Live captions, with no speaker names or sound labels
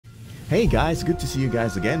Hey guys, good to see you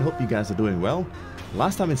guys again. Hope you guys are doing well.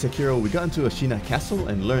 Last time in Sekiro, we got into Ashina Castle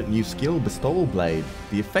and learned new skill, Bestowal Blade.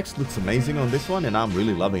 The effects looks amazing on this one and I'm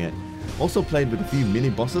really loving it. Also played with a few mini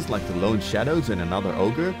bosses like the Lone Shadows and another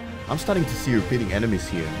ogre. I'm starting to see repeating enemies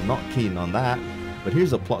here, not keen on that. But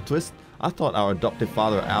here's a plot twist. I thought our adopted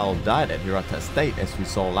father Owl died at Hirata Estate as we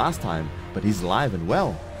saw last time, but he's alive and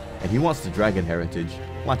well. And he wants the dragon heritage,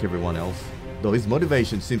 like everyone else. Though his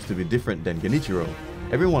motivation seems to be different than Genichiro.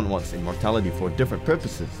 Everyone wants immortality for different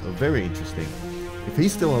purposes, so very interesting. If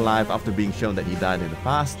he's still alive after being shown that he died in the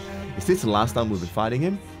past, is this the last time we'll be fighting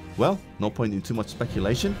him? Well, no point in too much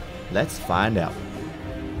speculation, let's find out.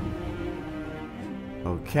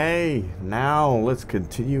 Okay, now let's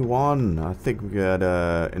continue on. I think we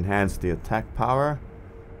gotta enhance the attack power.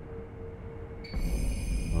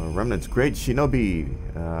 Remnant's Great Shinobi.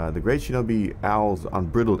 The Great Shinobi Owl's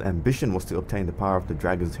unbridled ambition was to obtain the power of the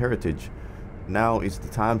dragon's heritage. Now is the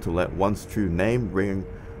time to let one's true name ring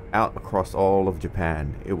out across all of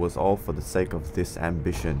Japan. It was all for the sake of this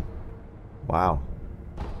ambition. Wow.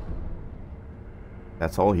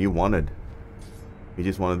 That's all he wanted. He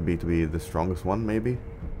just wanted to be the strongest one, maybe?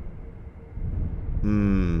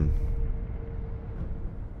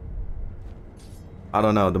 I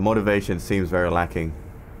don't know, the motivation seems very lacking.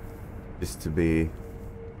 Just to be,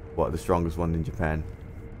 what, the strongest one in Japan.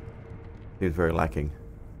 Seems very lacking.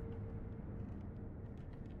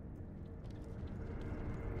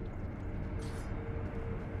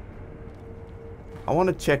 I want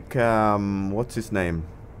to check, what's his name?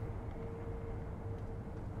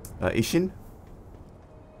 Ishin?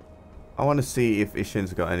 I want to see if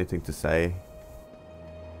Ishin's got anything to say.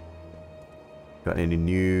 Got any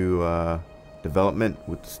new development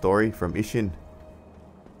with the story from Ishin?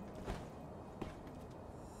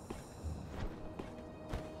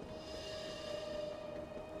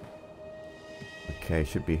 Okay,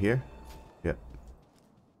 should be here. Yep.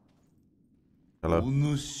 Hello.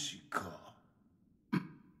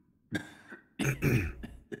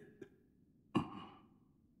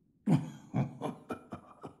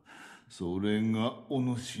 それがお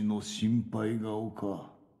主の心配顔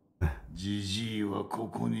か。じじいはこ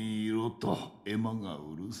こにいろとエマが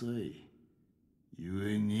うるさい。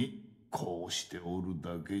ゆえにこうしておる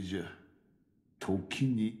だけじゃ。時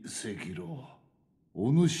に赤狼、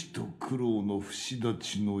お主と苦労の節立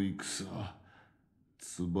ちの戦、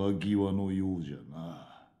椿際のようじゃな。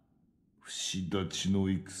節立ちの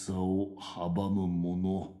戦を阻む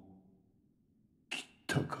者、切っ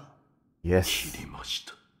たか。Yes. 切りまし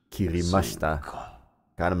た。 Kirimashita.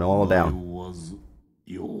 Got them all down.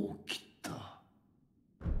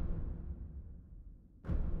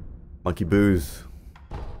 Monkey booze.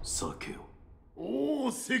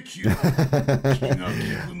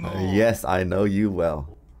 Yes, I know you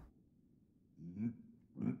well.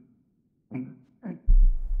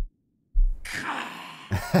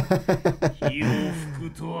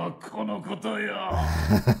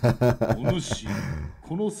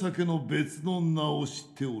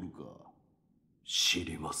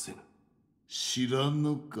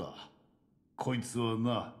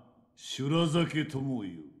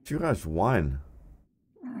 Shura's wine.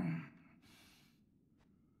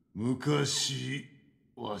 昔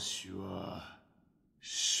わしは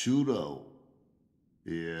修羅を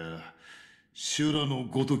いや修羅の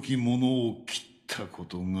ごときものを切ったこ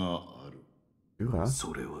とがある。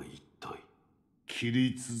それは一体切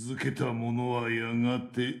り続けたものはやが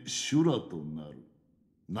て修羅となる。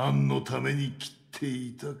何のために切って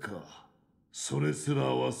いたかそれすら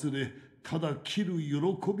忘れ、ただ切る喜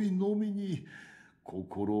びのみに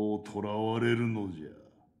心をとらわれるのじゃ。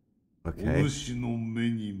お主の目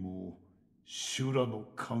にも修羅の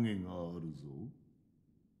影があるぞ。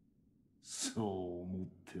そう思っ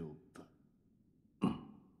ておった。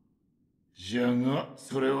じゃが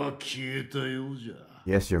それは消えたようじゃ。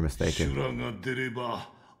Yes, you're mistaken. 修羅が出れば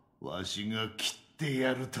わしが切って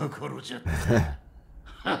やるところじゃった。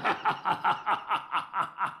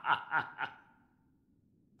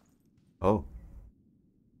Oh.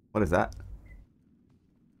 What is that?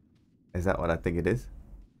 Is that what I think it is?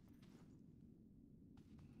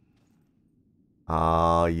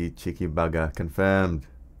 Oh, you cheeky bugger. Confirmed.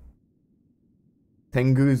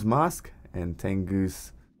 Tengu's mask and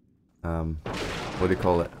Tengu's, what do you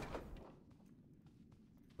call it?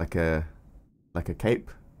 Like a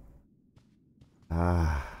cape?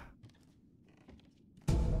 Ah.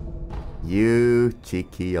 You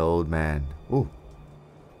cheeky old man. Ooh.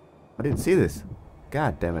 I didn't see this.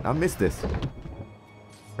 God damn it. I missed this.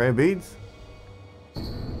 Prayer beads?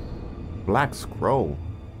 Black scroll.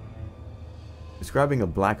 Describing a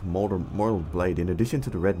black mortal blade. In addition to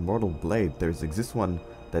the red mortal blade, there exists one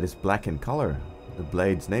that is black in color. The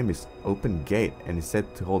blade's name is Open Gate and is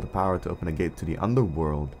said to hold the power to open a gate to the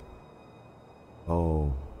underworld.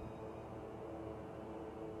 Oh.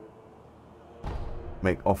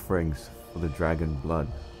 Make offerings for the dragon blood.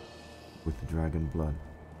 With the dragon blood.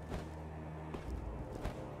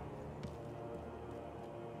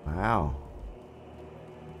 Wow.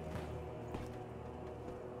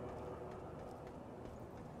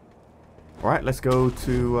 Alright, let's go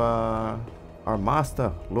to our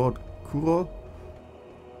master, Lord Kuro,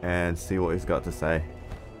 and see what he's got to say.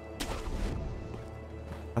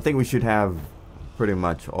 I think we should have pretty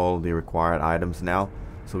much all the required items now.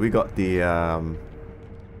 So we got the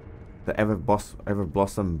Ever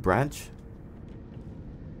Blossom branch,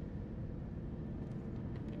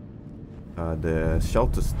 the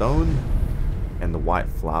Shelter Stone, and the White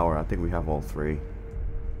Flower. I think we have all three.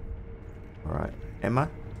 Alright, Emma?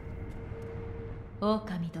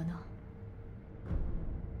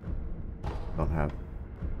 Don't have.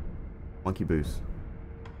 Monkey boost.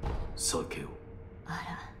 Sekiro.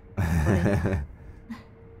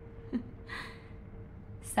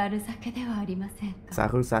 Saru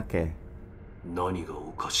sake. 何が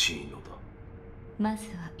おかしいのだ。まず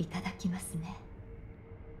はいただきますね。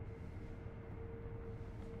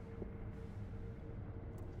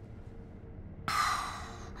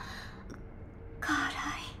辛い。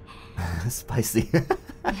Spicy.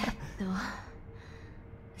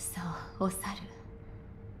 そう、お猿。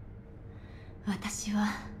私は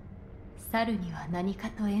猿には何か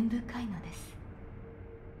と縁深いので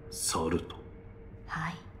す。猿と。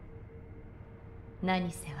はい。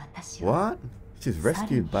何せ私は What? She's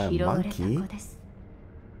rescued by a monkey?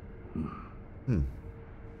 Hmm.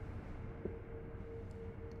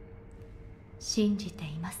 信じて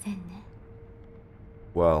いませんね。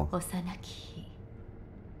Well. 幼き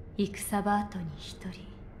日、戦場跡に一人、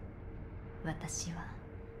私は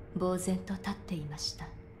呆然と立っていました。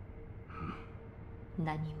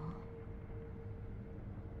何も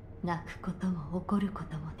泣くことも怒るこ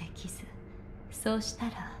ともできず、そうした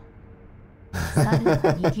ら猿が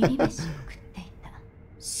握り飯を食っていた。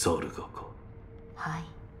猿がか。はい、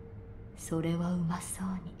それはうまそう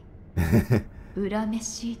に恨め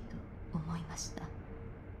しいと思いました。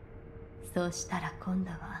そうしたら今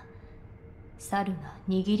度は猿が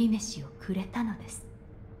握り飯をくれたのです。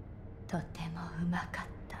とてもうまかっ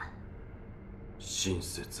た。親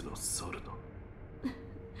切な猿だ。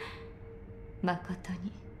誠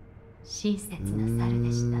に親切な猿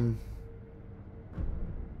でした。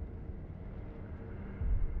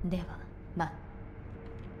では、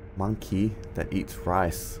Monkey that eats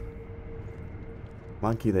rice.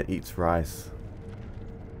 Monkey that eats rice.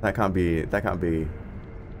 That can't be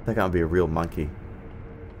a real monkey.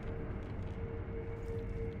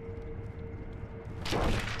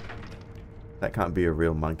 That can't be a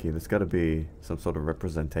real monkey. There's got to be some sort of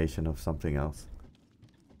representation of something else.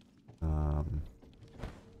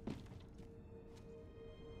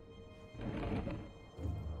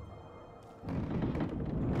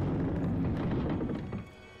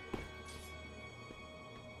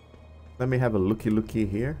 Let me have a looky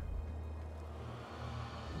here.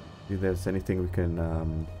 See if there's anything we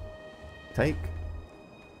can take.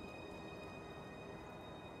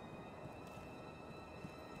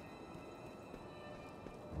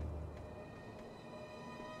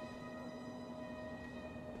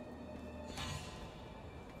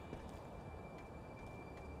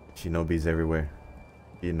 Shinobis everywhere.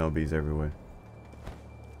 Shinobis everywhere.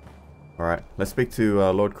 Alright, let's speak to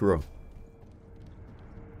Lord Kuro.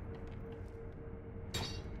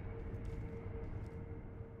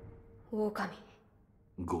 狼。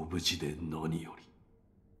ご無事で何より。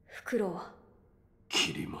フクロウは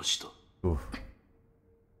切りました。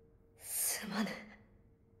すまぬ。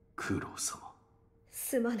クロウ様。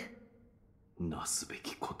すまぬ。なすべ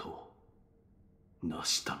きことをな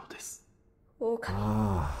したのです。狼。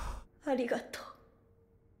ありがとう。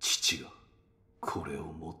父がこれを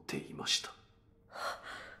持っていました。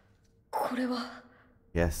これは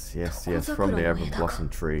Yes, from the Ever Blossom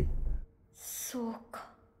tree. そう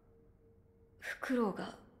か。フクロウ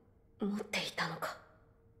が持っていたのか。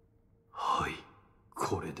はい、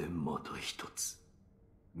これでまた一つ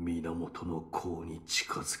源の甲に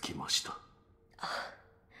近づきました。あ、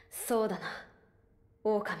そうだな、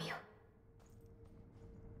狼よ。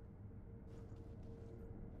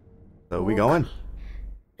So we going?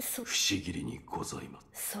 不思議にございま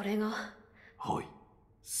す。それが。はい、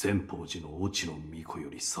千宝寺の越智の巫女よ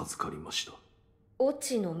り授かりました。越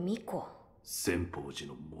智の巫女。千宝寺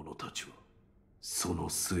の者たちはその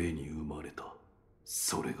末に生まれた、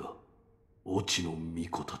それが越智の巫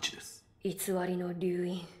女たちです。偽りの流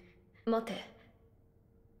因。待て、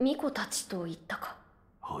巫女たちと言ったか。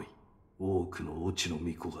はい。多くの落ちの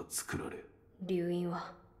巫女が作られ。流因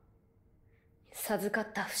は授か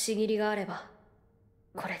った不思議りがあれば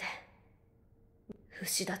これで不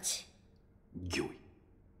死立ち。御意。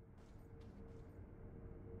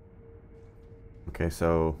Okay,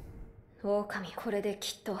 so 狼これで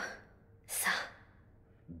きっとさあ。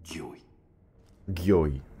御意。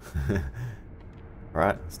Gyoi.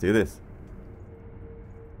 Alright, let's do this.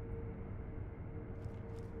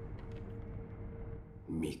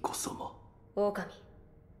 巫女様。狼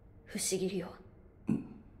不思議りよ。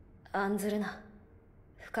案ずるな。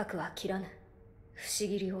深くは切らぬ不思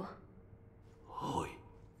議りを。はい。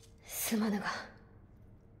すまぬが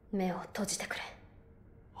目を閉じてくれ。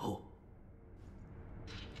は。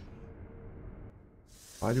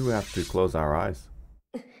Why do we have to close our eyes?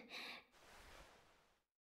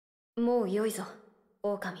 もう良いぞ、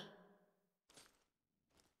狼。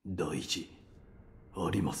大事あ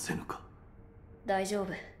りませぬか。大丈夫。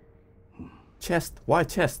Chest? Why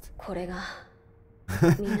chest? これが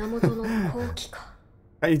源の好機か。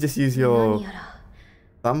Can't you just use 何 your やら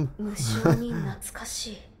thumb? 無性に懐か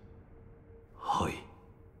しい。はい。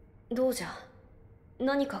どうじゃ、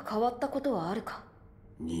何か変わったことはあるか。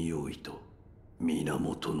匂いと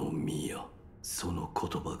源の宮、その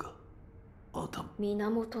言葉が頭。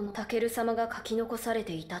源の武様が書き残され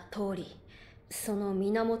ていた通り、その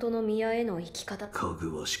源の宮への生き方。か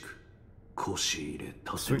ぐわしく腰入れ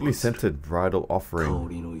た Sweetly scented bridal 香 offering.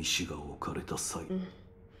 りの石が置かれた際、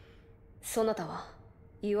そなたは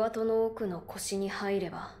岩戸の奥の腰に入れ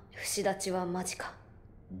ば不死立ちは間近。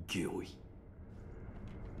御意。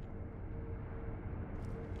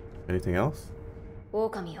 Anything else?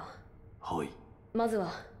 狼よ、はい。まず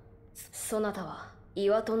はそなたは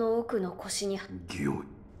岩戸の奥の腰に。御意。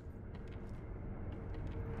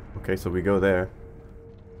 Okay, so we go there.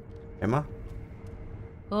 Emma?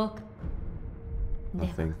 狼。で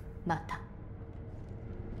は Nothing. また。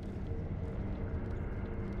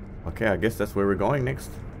 Okay, I guess that's where we're going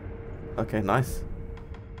next. Okay, nice.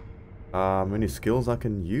 Any skills I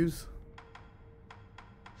can use?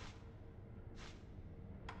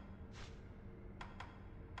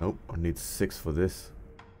 Nope, I need 6 for this.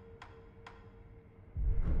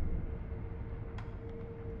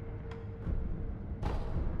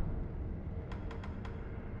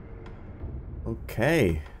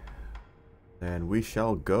 Okay. Then we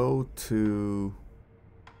shall go to...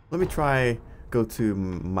 Let me try go to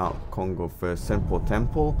Mount Congo first, Senpo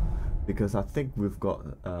Temple, because I think we've got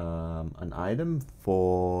an item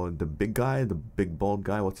for the big guy, the big bald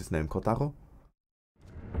guy, what's his name, Kotaro?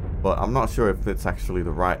 But I'm not sure if it's actually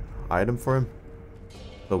the right item for him,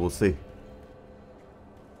 so we'll see.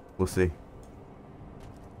 We'll see.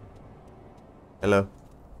 Hello.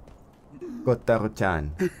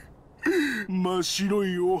 Kotaro-chan. 真っ白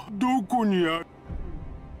いよ、どこにある。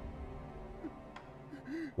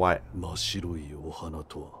 Why? 真っ白いお花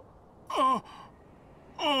とは。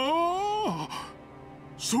ああ、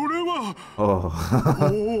それは。 Oh.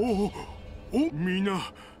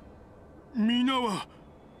 皆は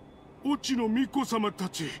オチの巫女様た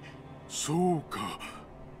ち。そうか、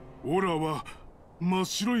オラは真っ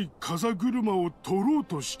白い風車を取ろう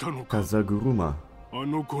としたのか。 Kazaguruma. あ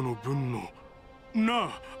の子の分の。な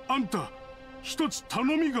あ、あんた一つ頼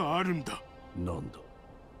みがあるんだ。なんだ。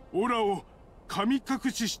オラを神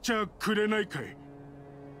隠ししちゃくれないかい。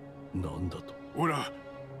なんだと。オラ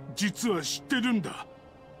実は知ってるんだ。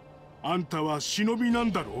あんたは忍びな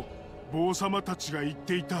んだろう。坊様たちが言っ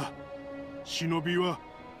ていた。忍びは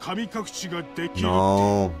神隠しができる。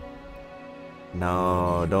 No.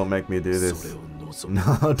 No, don't make me do this. それを望 No,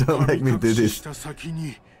 don't make me do 神隠し this. した先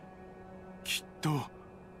にきっと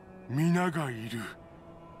皆がいる。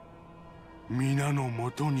皆の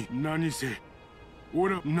もとに何せオ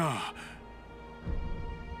ラな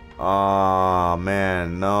あ。 Oh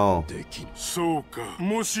man, no. できぬ。そうか、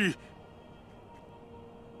もし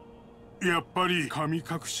やっぱり神隠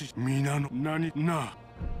し皆の何な。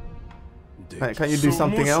 Can't you do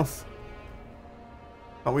something else?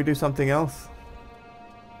 Can't we do something else?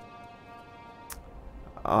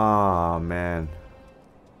 Ah, man.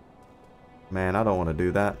 Man, I don't want to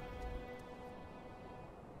do that.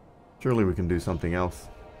 Surely we can do something else.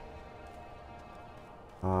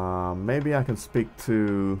 Maybe I can speak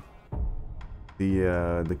to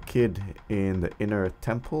the kid in the inner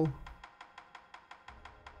temple.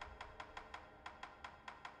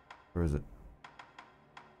 Where is it?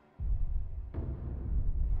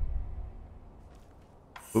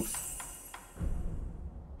 Oops.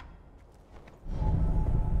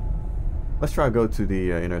 Let's try to go to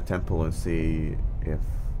the inner temple and see if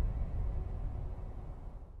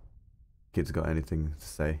Kids got anything to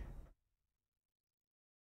say?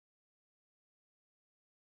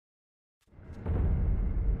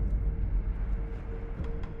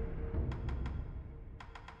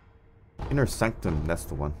 Inner Sanctum, that's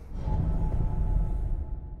the one.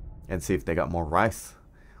 And see if they got more rice.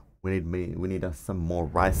 We need some more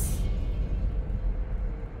rice.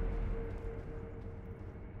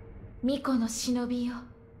 Miko no shinobi yo.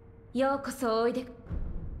 Yokoso oide.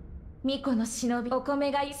 Miko no shinobi. Okome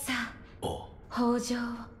ga sa.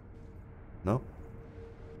 Houjou. No.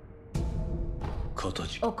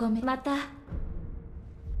 Okome. Mata.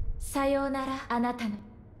 Sayonara anata no.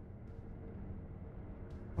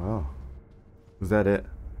 Wow. Was that it?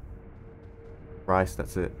 Rice,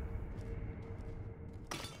 that's it.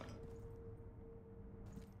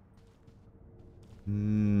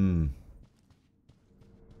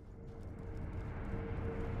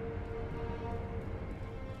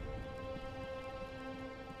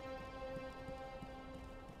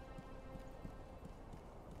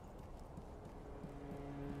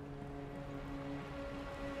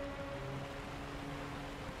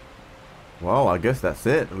 Well, I guess that's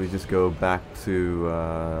it. We just go back to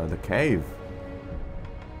the cave.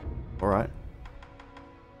 Alright.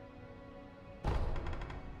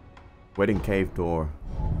 Wedding cave door.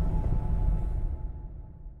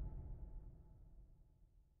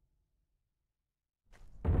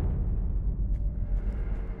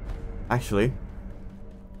 Actually,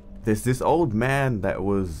 there's this old man that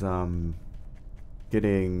was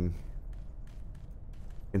getting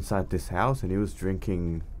inside this house, and he was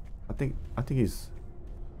drinking. I think he's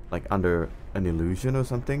like under an illusion or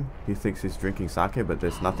something. He thinks he's drinking sake, but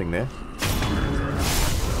there's nothing there.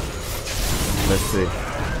 Let's see.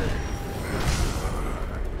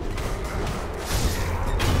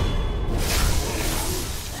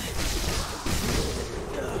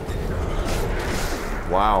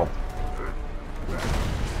 Wow.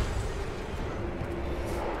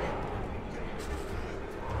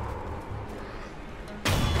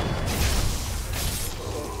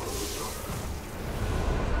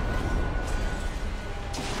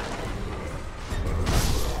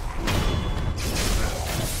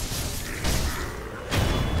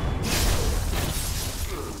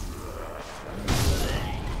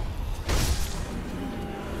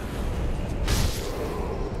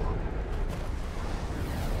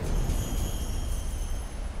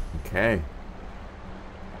 Okay.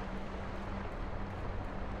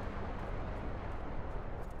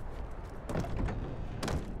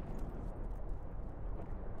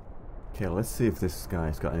 Okay, let's see if this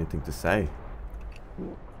guy's got anything to say.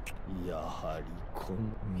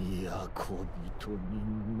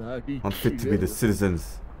 Unfit to be the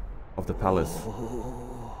citizens of the palace.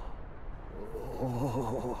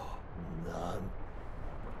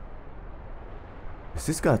 Is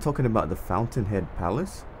this guy talking about the Fountainhead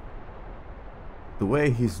Palace? The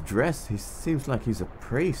way he's dressed, he seems like he's a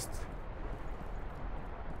priest.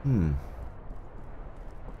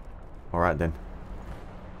 Alright then.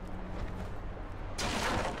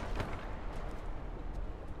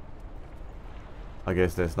 I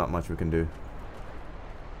guess there's not much we can do.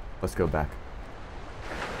 Let's go back.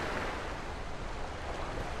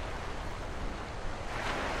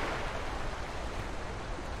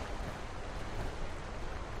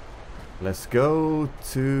 Let's go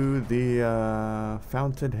to the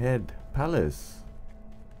Fountainhead Palace.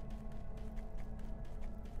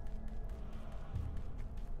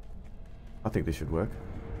 I think this should work.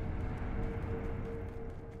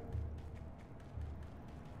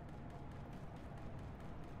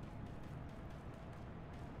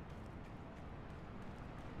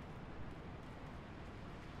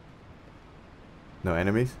 No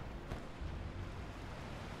enemies?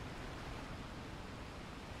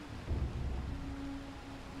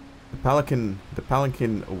 The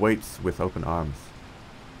palanquin waits with open arms.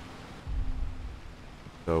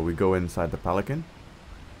 So we go inside the palanquin.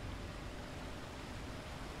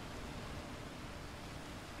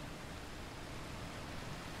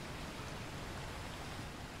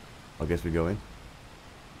 I guess we go in.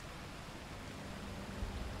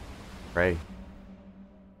 Pray.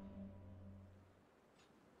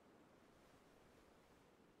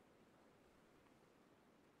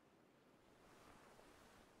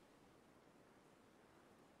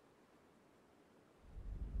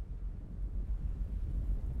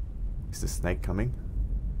 Is the snake coming?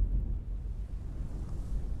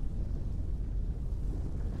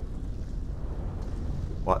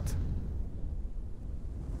 What?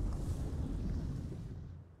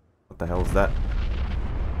 What the hell is that?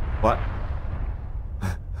 What?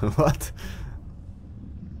 What?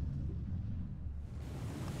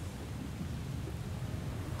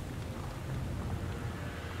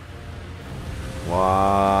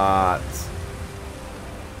 What?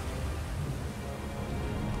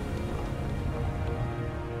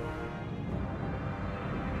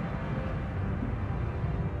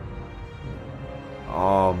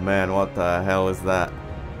 Oh man, what the hell is that?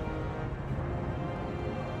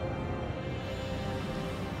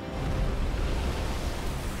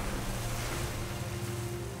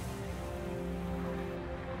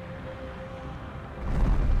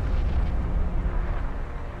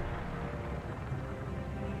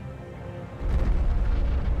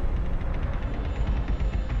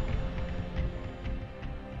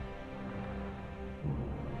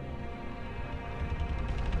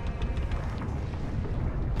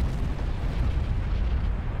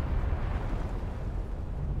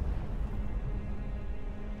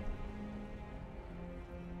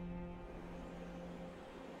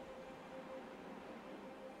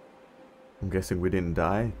 I'm guessing we didn't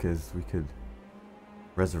die because we could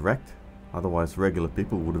resurrect. Otherwise regular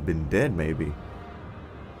people would have been dead maybe.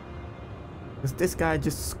 Because this guy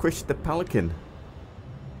just squished the pelican.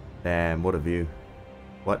 Damn, what a view.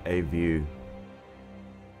 What a view.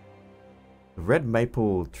 The red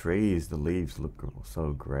maple trees, the leaves look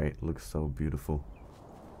so great. Looks so beautiful.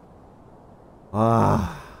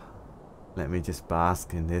 Ah, let me just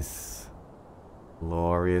bask in this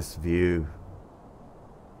glorious view.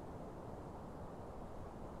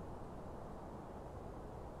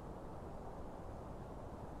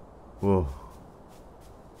 Whoa.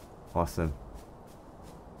 Awesome.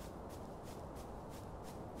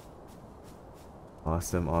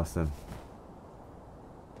 Awesome, awesome.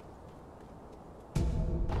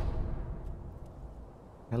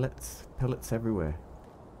 Pellets everywhere.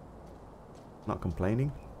 Not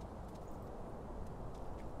complaining.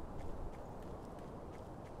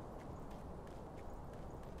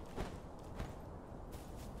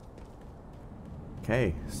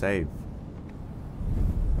 Okay, save.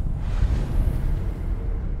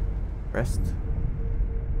 Rest.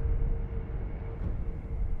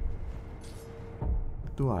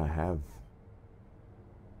 What do I have?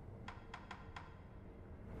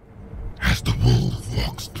 As the wolf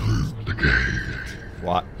walks through the gate,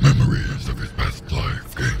 What? memories of his past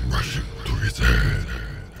life came rushing to his head.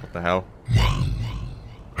 What the hell? One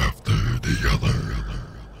after the other,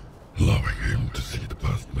 allowing him to see the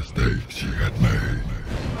past mistakes he had made.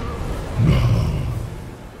 Now,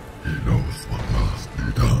 he knows what must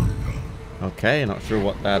be done. Okay, not sure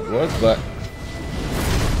what that was, but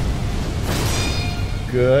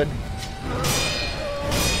good.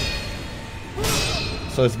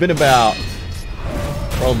 So it's been about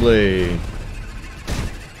probably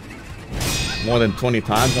more than 20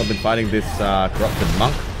 times I've been fighting this corrupted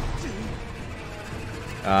monk.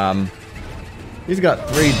 He's got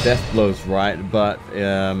 3 death blows, right? But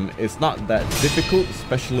it's not that difficult,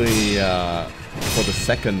 especially for the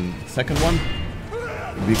second one,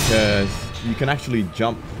 because you can actually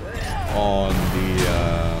jump on the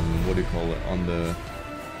what do you call it,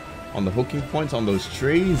 on the hooking points on those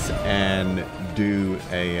trees and do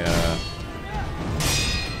a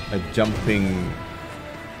jumping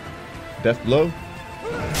death blow.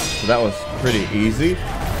 So that was pretty easy.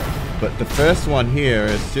 But the first one here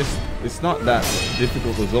is just, it's not that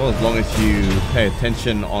difficult as well, as long as you pay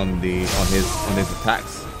attention on his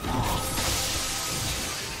attacks.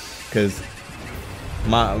 Because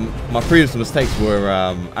my previous mistakes were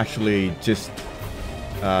actually just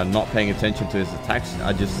not paying attention to his attacks.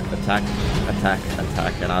 I just attack,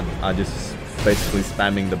 and I just basically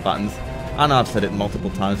spamming the buttons. I know I've said it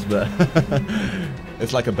multiple times, but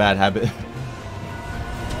it's like a bad habit.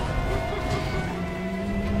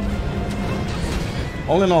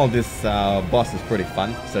 All in all, this boss is pretty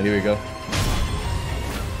fun. So here we go.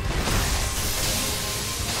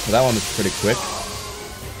 So that one is pretty quick.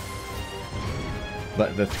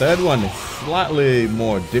 But the third one is slightly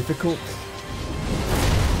more difficult.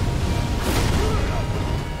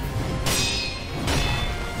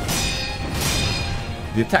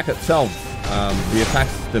 The attack itself, the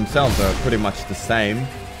attacks themselves are pretty much the same,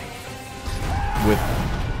 with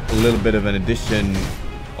a little bit of an addition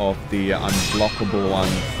of the unblockable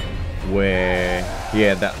ones, where,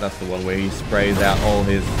 yeah, that's the one where he sprays out all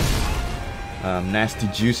his nasty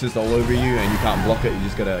juices all over you and you can't block it, you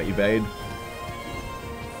just gotta evade.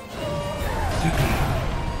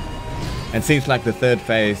 And seems like the third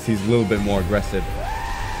phase, he's a little bit more aggressive.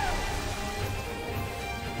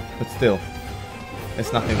 But still,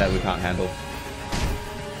 it's nothing that we can't handle.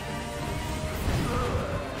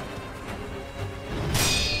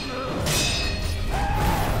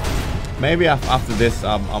 Maybe after this,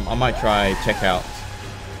 I might try check out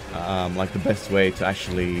like the best way to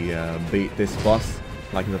actually beat this boss,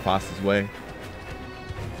 like the fastest way.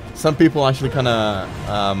 Some people actually kind of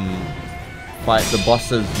fight the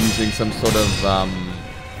bosses using some sort of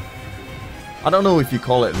I don't know if you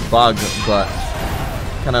call it bug, but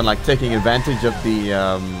kind of like taking advantage of the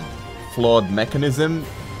flawed mechanism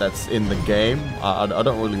that's in the game. I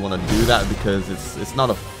don't really want to do that because it's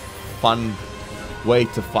not a fun way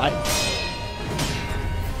to fight.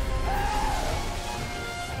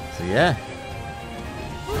 So yeah.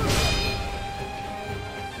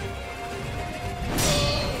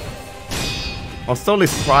 I was totally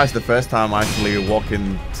surprised the first time I actually walked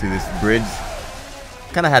into this bridge.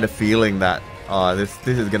 Kind of had a feeling that this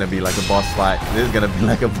is gonna be like a boss fight. This is gonna be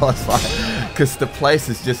like a boss fight because the place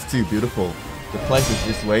is just too beautiful. The place is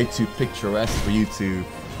just way too picturesque for you to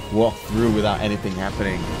walk through without anything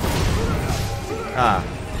happening. Ah,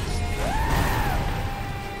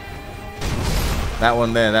 that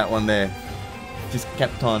one there. Just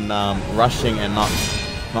kept on rushing and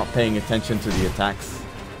not paying attention to the attacks.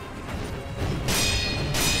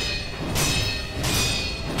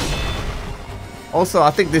 Also,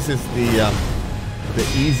 I think this is the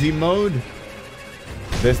easy mode.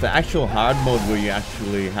 There's the actual hard mode where you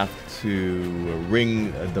actually have to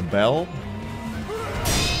ring the bell.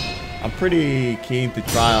 I'm pretty keen to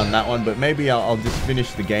try on that one, but maybe I'll just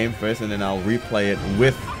finish the game first and then I'll replay it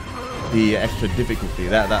with the extra difficulty.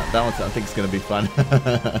 That one I think is gonna be fun.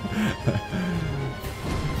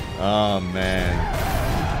 Oh man.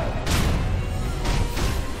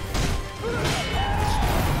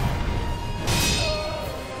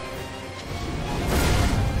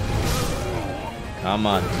 Come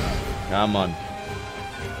on. Come on.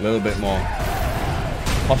 A little bit more.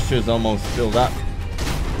 Posture's almost filled up.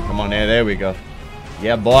 Come on, there we go.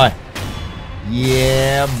 Yeah, boy.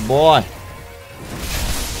 Yeah, boy.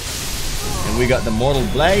 And we got the Mortal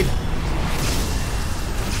Blade.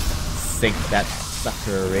 Sink that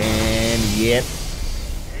sucker in. Yep.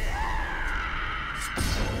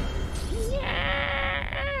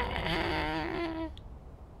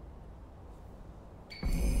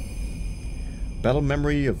 Battle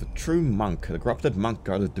memory of a true monk. The corrupted monk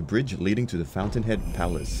guarded the bridge leading to the Fountainhead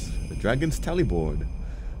Palace. The dragon's tally board.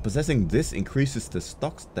 Possessing this increases the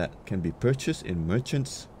stocks that can be purchased in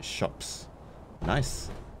merchants' shops. Nice.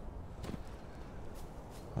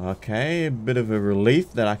 Okay, a bit of a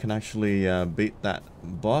relief that I can actually beat that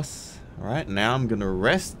boss. Alright, now I'm gonna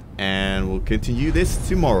rest and we'll continue this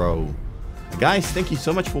tomorrow. Guys, thank you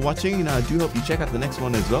so much for watching, and I do hope you check out the next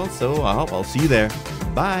one as well. So I hope I'll see you there.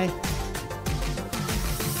 Bye.